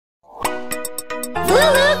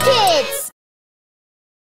Lulu Kids!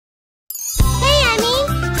 Hey, Emmy!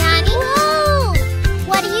 Johnny! Whoa!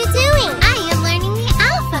 What are you doing? I am learning the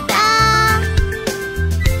alphabet.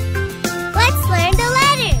 Let's learn the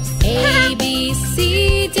letters. A, B, C,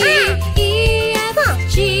 D, E, F,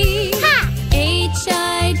 G, H,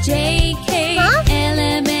 I, J, K, L,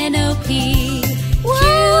 M, N, O, P, Q,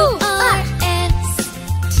 R,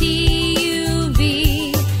 S, T, U, V,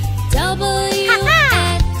 W,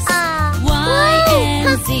 X, Y,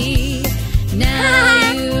 and Z.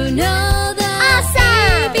 Now you know the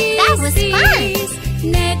ABCs.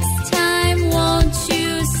 Next time, won't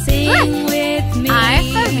you sing with me? R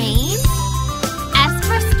for rain, S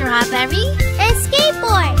for strawberry, and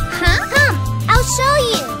skateboard. Come, I'll show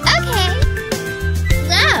you. Okay.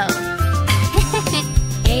 Whoa.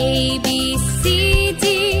 A, B, C, D,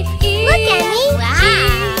 E, Look at me. F, G,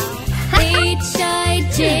 H, I,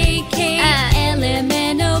 J, K, L, M,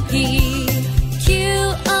 N, O, P, Q,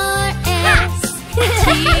 R, S, T,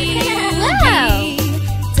 U, V,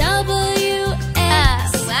 W,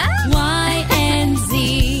 X, Y, and Z.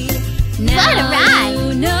 What a Now ride. you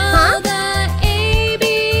know the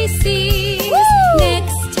ABCs.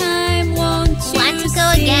 Next time, won't you Want to go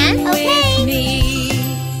sing again? with Okay. me?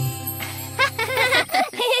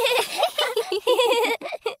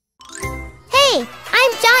 Hey,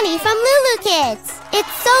 I'm Johnny from Lulu Kids.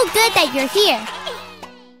 It's so good that you're here.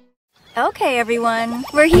 Okay, everyone,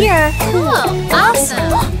 we're here. Cool.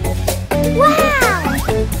 Awesome. Wow!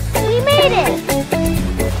 We made it.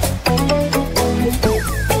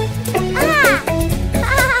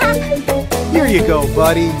 Here you go,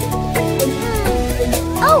 buddy.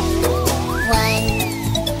 Oh!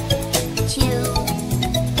 1, 2,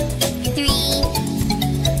 3,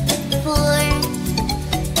 4,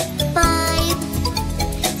 5,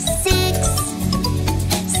 6,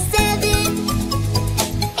 7,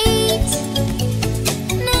 8,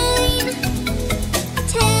 9,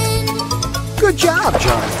 10. Good job,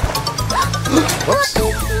 John. Whoops.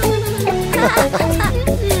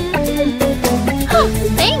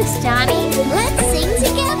 Thanks, Johnny. Let's sing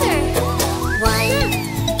together. 1,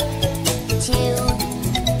 2,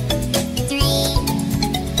 3,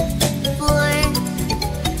 4,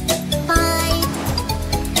 5,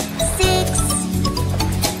 6,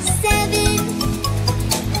 7,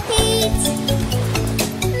 8,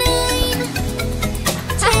 9,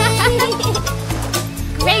 10.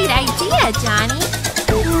 Great idea, Johnny.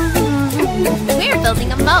 We're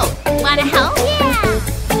building a moat. Wanna help? Yeah.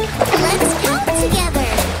 Let's count together.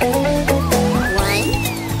 1,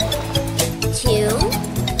 2,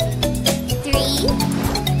 3,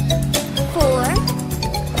 4,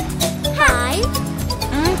 5,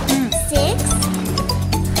 6,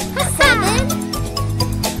 7,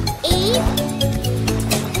 8,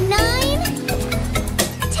 9,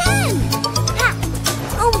 10.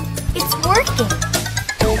 Oh, it's working.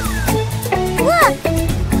 Look!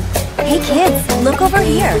 Hey, kids, look over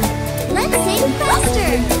here. Let's sing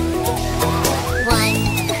faster.